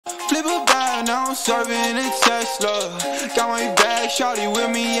Flip a bag, now I'm serving a Tesla. Got my bag, shawty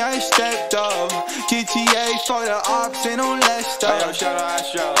with me, I stepped up. GTA for the ops, ain't no less stuff. Hey, yo, shout out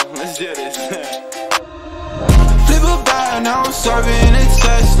Astro, let's do this. Flip a bag, now I'm serving a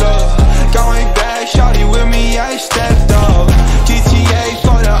Tesla. Got my bag, shawty with me, I stepped up. GTA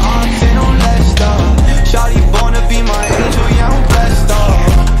for the ops, ain't no less stuff. Shawty born to be my angel, yeah, I'm blessed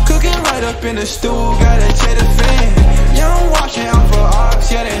up. Cooking right up in the stool, gotta check the fan. Yeah, I'm watching out for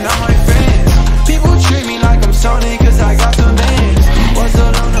ops, yeah, they not my friends. People treat me like I'm Sony, cause I got some bands. Was so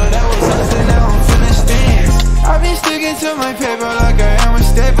long, no, that was us, and now I'm feeling stands. I've been sticking to my paper like I am a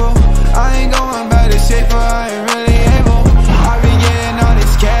staple. I ain't going back to safer, I ain't really able. I've been getting all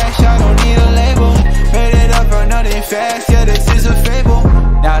this cash, I don't need a label. Made it up for nothing fast, yeah, this is a fable.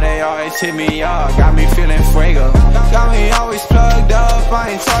 Now they always hit me up, got me feeling fuego. Got me always plugged up,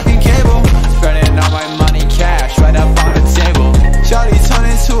 I ain't talking cable. Spending all my money cash right up on the table. Shawty turn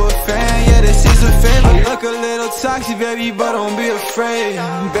into a fan, yeah, this is a favor. I look a little toxic, baby, but don't be afraid.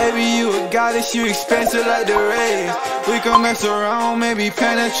 Baby, you a goddess, you expensive like the rays. We can mess around, maybe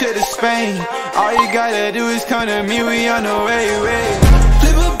penetrate to Spain. All you gotta do is come to me, we on the way,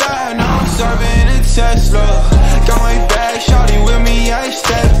 Flip a bag, now I'm serving a Tesla. Got my bag, shawty with me, I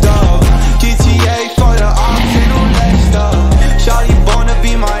stepped up.